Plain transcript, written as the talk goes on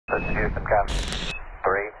Let's use them count.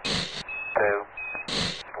 3, 2,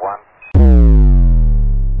 1.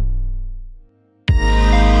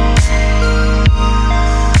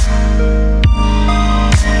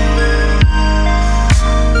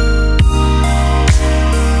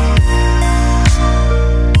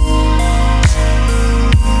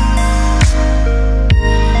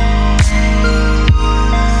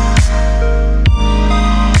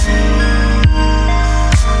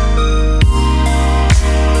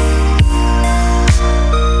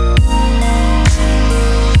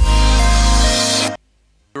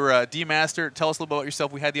 DmasteR, tell us a little bit about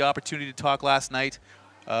yourself. We had the opportunity to talk last night.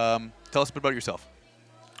 Tell us a bit about yourself.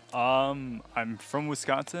 I'm from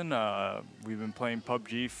Wisconsin. We've been playing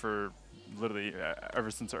PUBG for literally ever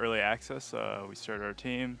since early access. We started our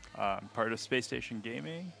team. I'm part of Spacestation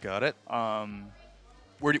Gaming. Got it.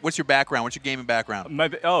 What's your background? What's your gaming background?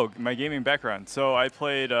 My gaming background. So I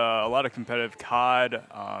played a lot of competitive COD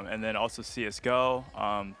and then also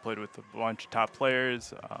CSGO. Played with a bunch of top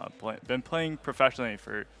players. Been playing professionally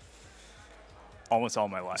for almost all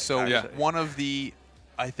my life. So one of the,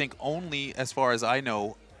 I think only, as far as I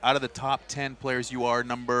know, out of the top 10 players, you are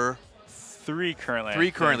number 3 currently.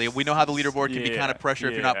 3 currently. We know how the leaderboard can be kind of pressure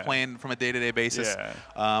if you're not playing from a day-to-day basis.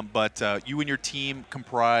 But you and your team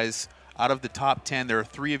comprise, out of the top 10, there are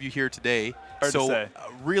 3 of you here today. Hard to say.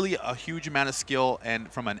 Really a huge amount of skill,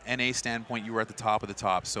 and from an NA standpoint, you were at the top of the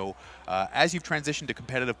top. So as you've transitioned to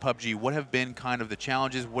competitive PUBG, what have been kind of the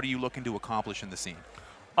challenges? What are you looking to accomplish in the scene?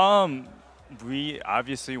 We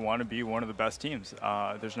obviously want to be one of the best teams.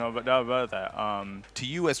 There's no doubt about that. To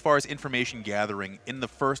you, as far as information gathering in the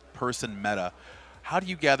first-person meta, how do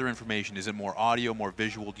you gather information? Is it more audio, more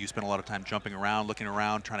visual? Do you spend a lot of time jumping around, looking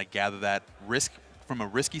around, trying to gather that risk from a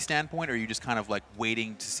risky standpoint, or are you just kind of like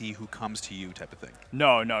waiting to see who comes to you type of thing?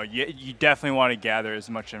 No, you definitely want to gather as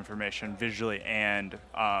much information visually and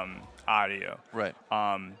audio. Right.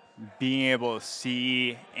 Being able to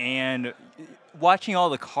see and watching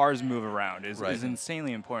all the cars move around is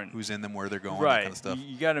insanely important. Who's in them, where they're going, right. that kind of stuff.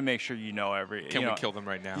 You got to make sure you know every. Can we kill them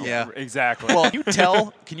right now? Yeah, exactly. Well,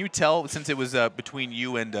 can you tell, since it was between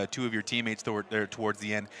you and 2 of your teammates there towards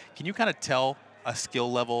the end, can you kind of tell a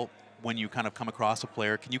skill level when you kind of come across a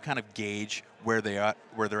player? Can you kind of gauge where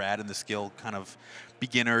they're at in the skill, kind of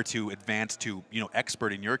beginner to advanced to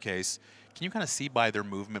expert in your case? Can you kind of see by their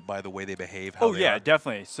movement, by the way they behave? How they are?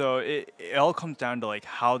 Definitely. So it all comes down to like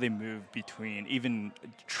how they move between even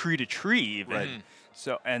tree to tree, even. Right.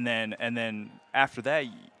 So and then after that,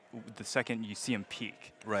 the second you see them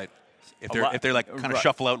peak. Right. If they're like kind of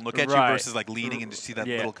shuffle out and look at you versus like leaning and just see that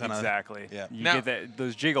little kind of exactly. Yeah. You get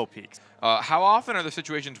those jiggle peaks. How often are there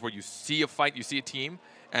situations where you see a fight, you see a team,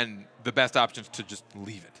 and the best option is to just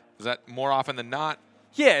leave it? Is that more often than not?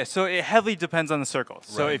 Yeah, so it heavily depends on the circle.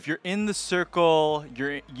 So if you're in the circle,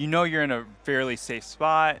 you're in a fairly safe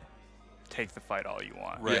spot, take the fight all you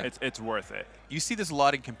want. Right. It's worth it. You see this a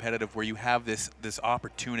lot in competitive where you have this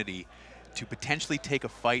opportunity to potentially take a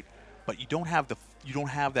fight, but you don't have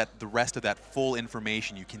the rest of that full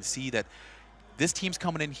information. You can see that this team's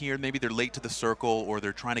coming in here, maybe they're late to the circle or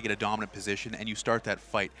they're trying to get a dominant position, and you start that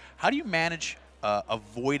fight. How do you manage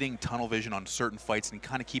avoiding tunnel vision on certain fights and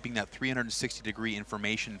kind of keeping that 360-degree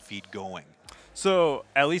information feed going? So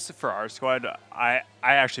at least for our squad, I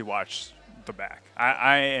actually watch the back.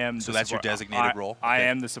 I am. So that's your designated role? I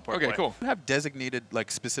am the support player. Cool. You have designated like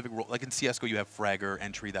specific role, like in CSGO you have fragger,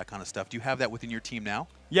 entry, that kind of stuff. Do you have that within your team now?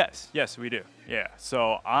 Yes, we do. Yeah.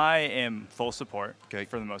 So I am full support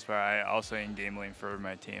for the most part. I also in game lane for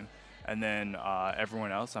my team. And then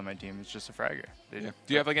everyone else on my team is just a fragger. Do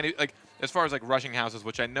you have like any, like, as far as like rushing houses,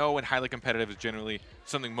 which I know in highly competitive is generally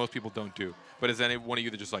something most people don't do, but is any one of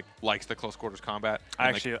you that just like likes the close quarters combat? I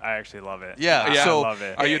actually love it. Yeah. So I love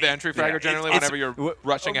it. Are you the entry fragger generally whenever you're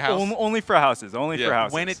rushing a house? Only for houses. Only for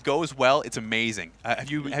houses. When it goes well, it's amazing. Have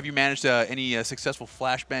you managed any successful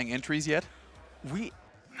flashbang entries yet?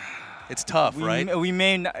 It's tough, right? We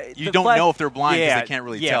may not. You don't know if they're blind because they can't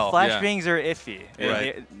really tell. Flashbangs are iffy.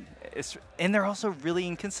 Right. And they're also really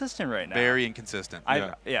inconsistent right now. Very inconsistent.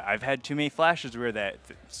 I've had too many flashes where that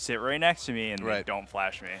sit right next to me and they don't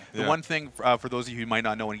flash me. The one thing, for those of you who might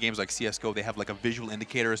not know, in games like CSGO, they have like a visual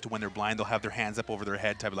indicator as to when they're blind. They'll have their hands up over their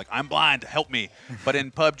head, type of like, I'm blind, help me. But in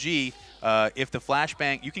PUBG, if the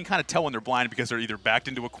flashbang, you can kind of tell when they're blind because they're either backed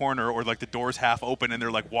into a corner or like the door's half open and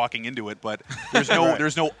they're like walking into it. But there's no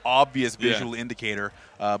there's no obvious visual indicator.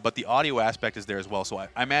 But the audio aspect is there as well. So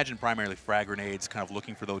I imagine primarily frag grenades, kind of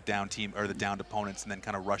looking for those down team or the downed opponents and then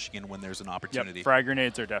kind of rushing in when there's an opportunity. Yep, frag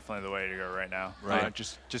grenades are definitely the way to go right now. Right.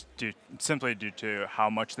 Simply due to how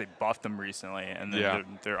much they buffed them recently and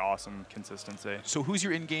their awesome consistency. So who's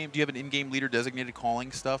your in-game? Do you have an in-game leader designated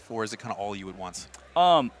calling stuff, or is it kind of all you at once?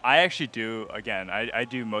 I actually do. Again, I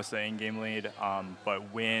do most of the in-game lead,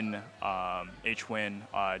 but Hwinn, Hwinn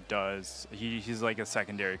does. He's like a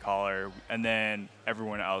secondary caller, and then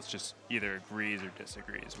everyone else just either agrees or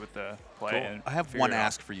disagrees with the play. Cool. And I have one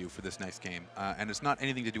ask for you for this next game, and it's not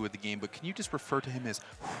anything to do with the game, but can you just refer to him as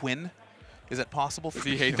Hwinn? Is that possible? Does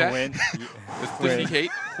he hate that? Does he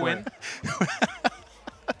hate Hwinn?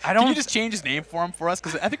 Can you just change his name for him for us?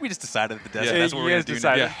 Because I think we just decided at the desk that's what we're going to do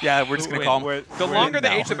now. Yeah, we're just going to call him. The longer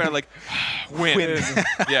the H, the better. Like, Hwinn.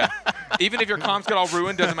 Yeah. Even if your comms get all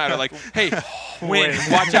ruined, doesn't matter. Like, hey,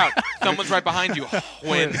 Hwinn, watch out. Someone's right behind you.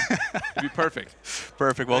 Hwinn. It'd be perfect.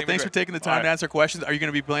 Perfect. Well, thanks for taking the time to answer questions. Are you going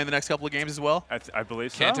to be playing the next couple of games as well? I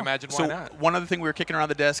believe so. Can't imagine why not. One other thing we were kicking around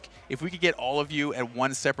the desk, if we could get all of you at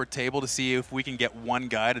one separate table to see if we can get one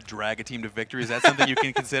guy to drag a team to victory, is that something you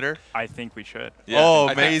can consider? I think we should. Yeah. Oh,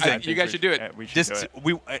 amazing. You guys should do it. We should do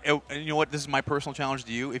it. You know what? This is my personal challenge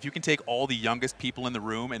to you. If you can take all the youngest people in the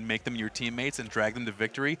room and make them your teammates and drag them to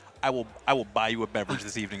victory, I will buy you a beverage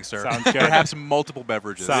this evening, sir. Sounds good. Perhaps multiple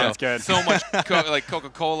beverages. Sounds good. So much like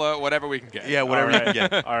Coca-Cola, whatever we can get. Yeah, whatever you can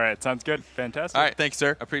get. All right. Sounds good. Fantastic. All right. Thanks,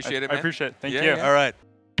 sir. Appreciate it, man. I appreciate it. Thank you. Yeah. All right.